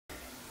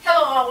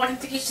all, welcome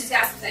to KISHA'S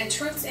Gossips and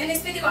Truths. In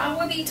this video, I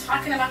will be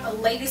talking about the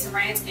latest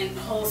rants and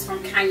posts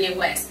from Kanye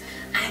West.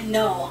 I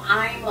know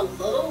I'm a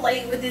little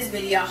late with this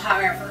video,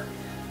 however,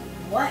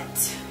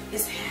 what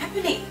is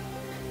happening?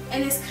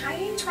 And is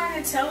Kanye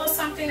trying to tell us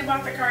something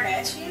about the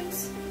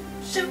Kardashians?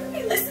 Should we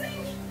be listening?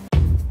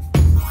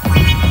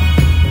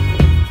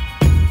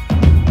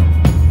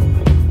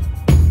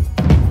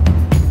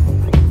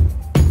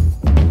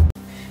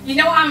 You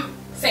know, I'm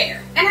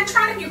fair and I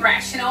try to be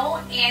rational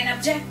and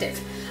objective,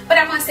 but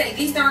I want to say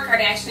these darn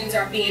Kardashians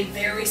are being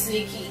very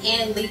sneaky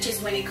and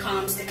leeches when it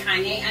comes to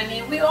Kanye. I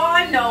mean, we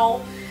all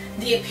know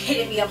the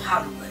epitome of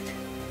Hollywood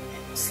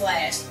 /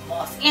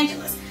 Los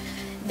Angeles.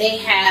 They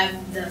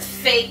have the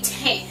fake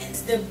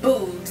tans, the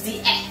boobs, the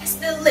ass,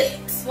 the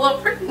lips,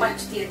 well, pretty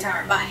much the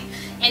entire body,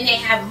 and they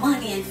have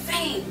money and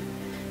fame.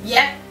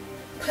 Yet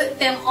put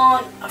them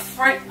on a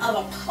front of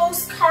a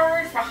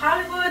postcard for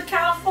Hollywood,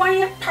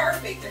 California.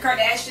 Perfect. The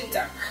Kardashians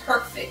are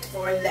perfect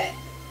for that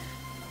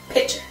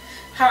picture.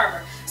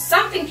 However,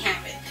 something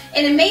happened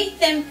and it made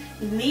them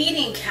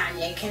needing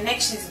Kanye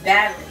connections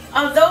badly.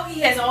 Although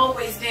he has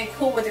always been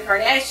cool with the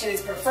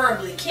Kardashians,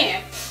 preferably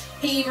Kim,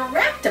 he even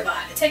rapped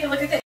about it. Take a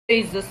look at this.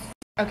 Jesus.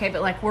 Okay,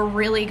 but like, we're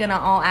really gonna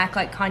all act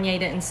like Kanye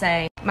didn't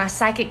say, my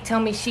psychic tell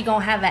me she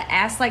gonna have an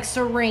ass like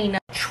Serena,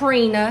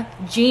 Trina,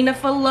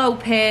 Jennifer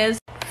Lopez,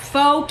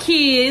 4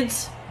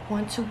 kids,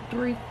 1, 2,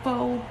 3,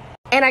 4,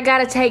 and I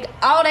gotta take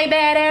all they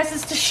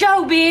badasses to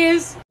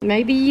showbiz.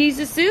 Maybe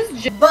Jesus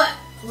is But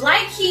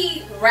like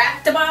he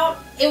rapped about,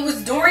 it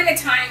was during a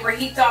time where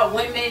he thought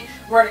women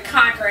were to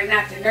conquer and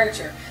not to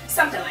nurture.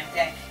 Something like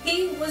that.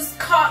 He was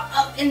caught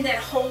up in that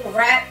whole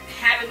rap,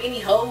 having many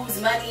hoes,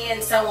 money,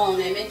 and so on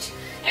image.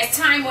 As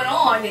time went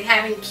on and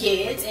having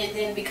kids, and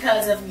then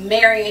because of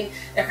marrying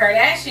the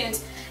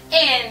Kardashians,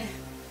 and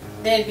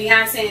then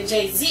Beyonce and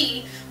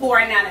Jay-Z, who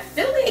are not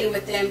affiliated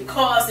with them,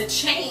 caused the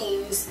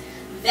chains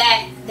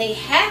that they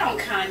had on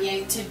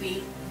Kanye to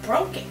be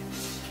broken.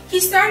 He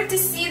started to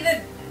see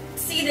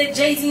the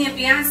Jay-Z and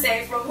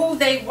Beyonce for who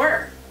they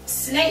were,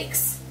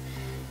 snakes.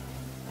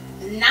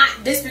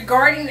 Not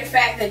disregarding the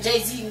fact that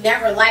Jay-Z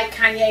never liked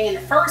Kanye in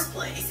the first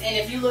place. And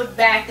if you look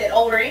back at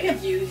older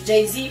interviews,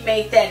 Jay-Z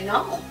made that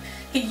known.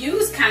 He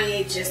used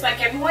Kanye just like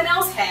everyone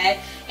else had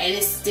and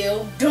is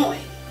still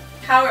doing.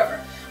 However,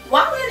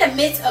 while in the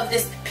midst of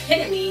this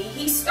epitome,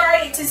 he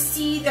started to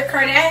see the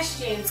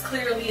Kardashians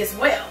clearly as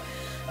well.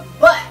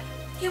 But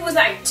he was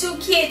like 2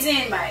 kids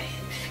in by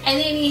then. And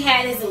then he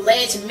had his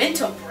alleged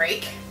mental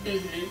break.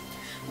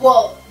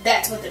 Well,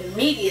 that's what the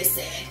media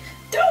said.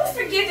 Don't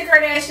forget the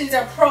Kardashians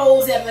are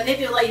pros at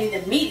manipulating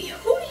the media.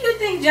 Who do you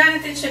think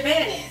Jonathan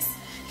Shaban is?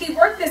 He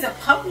worked as a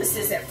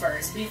publicist at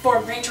first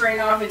before venturing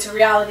off into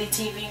reality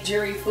TV,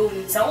 jury food,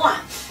 and so on.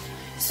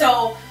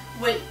 So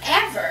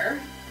whenever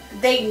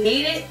they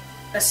needed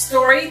a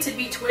story to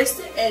be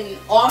twisted, and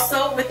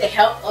also with the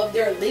help of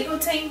their legal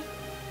team,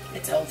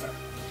 it's over.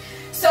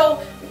 So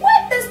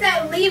what does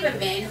that leave a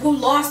man who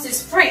lost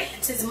his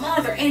friends, his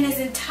mother, and his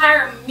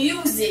entire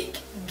music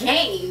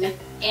game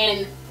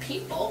and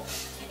people?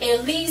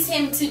 It leaves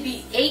him to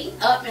be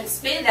eaten up and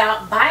spit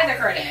out by the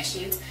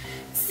Kardashians.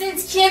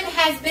 Since Kim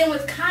has been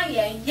with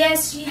Kanye,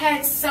 yes, she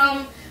had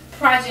some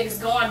projects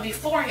going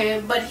before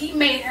him, but he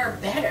made her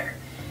better.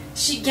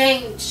 She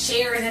gained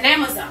shares in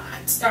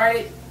Amazon,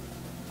 started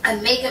a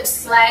makeup /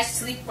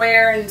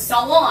 sleepwear and so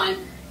on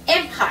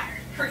empire.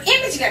 Her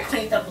image got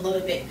cleaned up a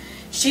little bit.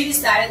 She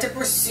decided to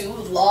pursue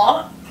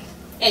law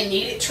and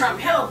needed Trump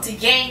help to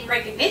gain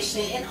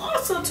recognition and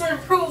also to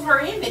improve her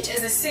image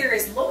as a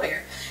serious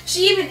lawyer.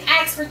 She even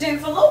asked for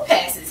Jennifer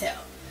Lopez's help.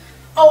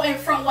 Oh, and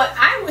from what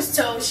I was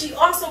told, she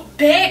also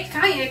begged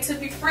Kanye to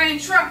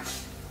befriend Trump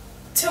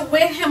to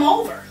win him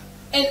over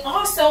and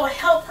also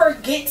help her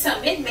get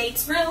some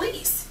inmates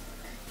released.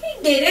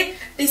 He did it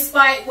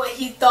despite what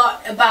he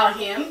thought about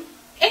him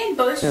and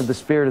Bush. The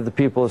spirit of the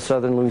people of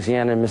southern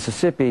Louisiana and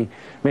Mississippi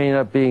may end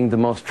up being the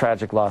most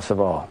tragic loss of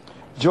all.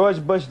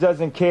 George Bush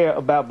doesn't care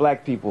about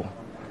black people.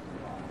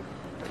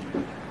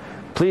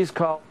 Please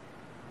call.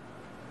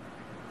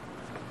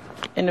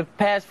 In the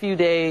past few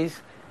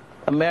days,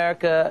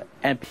 America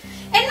and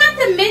not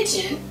to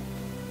mention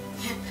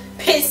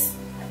piss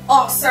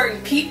off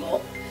certain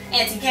people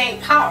and to gain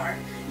power.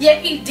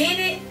 Yet he did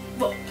it,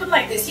 well, put it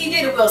like this, he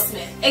did it Will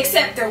Smith,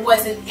 except there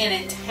wasn't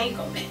an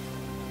entanglement.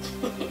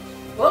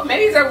 Well,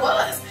 maybe there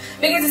was,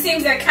 because it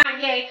seems that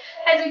Kanye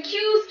has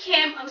accused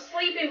Kim of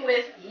sleeping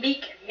with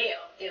Meek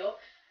Mill.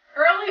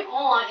 Early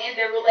on in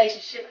their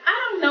relationship, I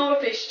don't know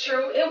if it's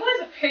true. It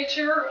was a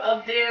picture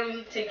of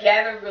them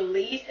together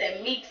released,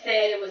 and Meek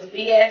said it was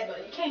BS, but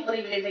you can't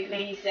believe anything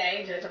that he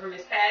said, judging from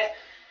his past.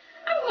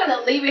 I'm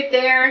gonna leave it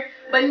there,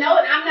 but no,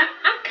 I'm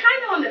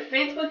kind of on the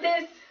fence with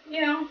this,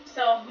 you know.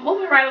 So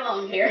moving right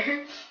along here,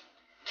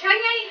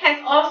 Kanye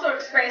has also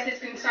expressed his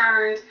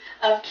concerns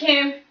of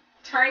Kim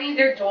turning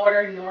their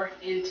daughter North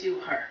into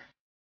her.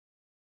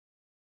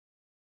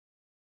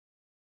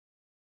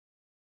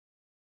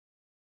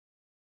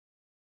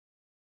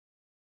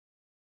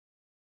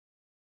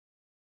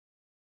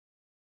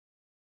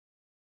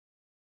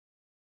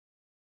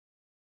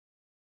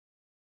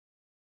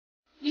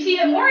 You see,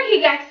 the more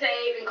he got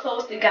saved and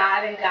close to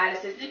God and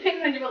goddesses,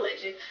 depending on your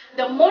religion,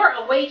 the more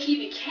awake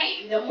he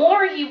became. The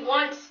more he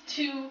wants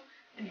to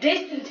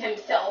distance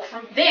himself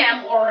from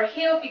them, or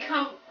he'll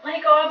become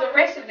like all the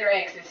rest of their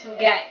exes who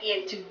got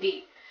in too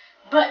deep.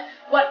 But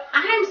what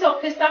I'm so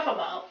pissed off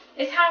about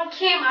is how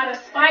Kim, out of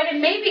spite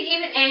and maybe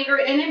even anger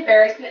and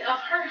embarrassment of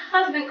her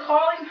husband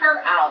calling her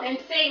out and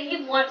saying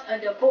he wants a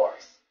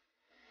divorce,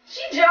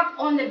 she jumped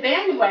on the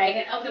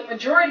bandwagon of the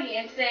majority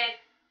and said,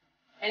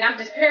 and I'm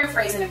just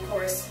paraphrasing, of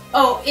course,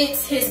 oh,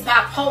 it's his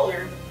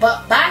bipolar,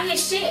 but buy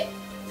his shit.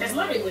 That's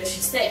literally what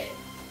she said.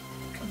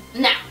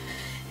 Now,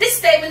 this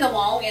statement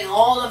alone and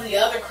all of the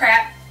other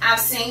crap I've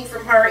seen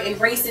from her in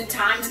recent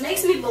times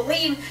makes me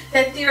believe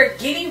that they're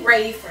getting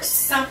ready for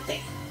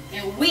something,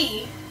 and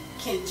we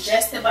can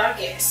just about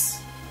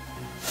guess.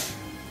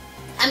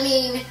 I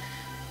mean,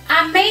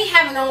 I may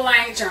have an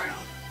online journal.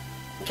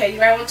 Okay, you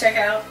might want to check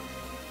out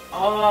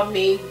all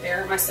me,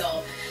 bare my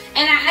soul.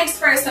 And I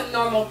express some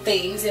normal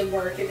things at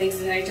work and things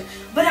of that nature.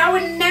 But I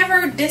would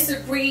never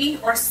disagree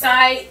or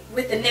side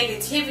with the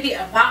negativity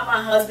about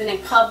my husband in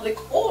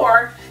public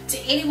or to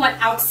anyone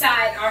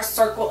outside our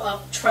circle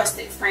of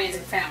trusted friends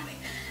and family.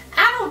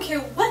 I don't care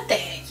what the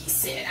heck he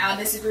said. I'll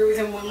disagree with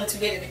him when we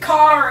get in the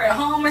car or at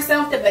home or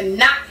something, but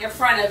not in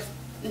front of,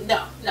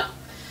 no.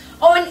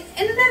 Oh,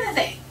 and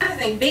another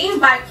thing,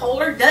 being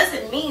bipolar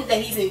doesn't mean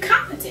that he's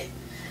incompetent.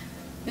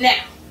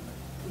 Now,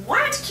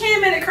 watch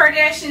Kim and the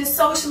Kardashians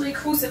socially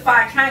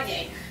crucify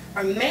Kanye,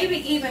 or maybe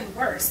even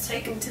worse,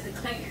 take him to the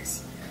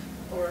cleaners,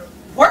 or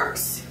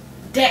worse,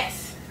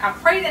 death. I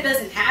pray that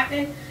doesn't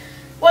happen.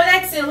 Well,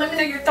 that's it. Let me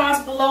know your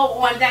thoughts below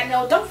on that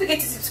note. Don't forget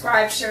to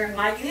subscribe, share, and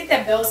like, and hit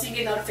that bell so you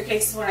get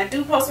notifications when I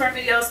do post more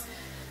videos.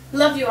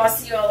 Love you all.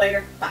 See you all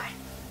later. Bye.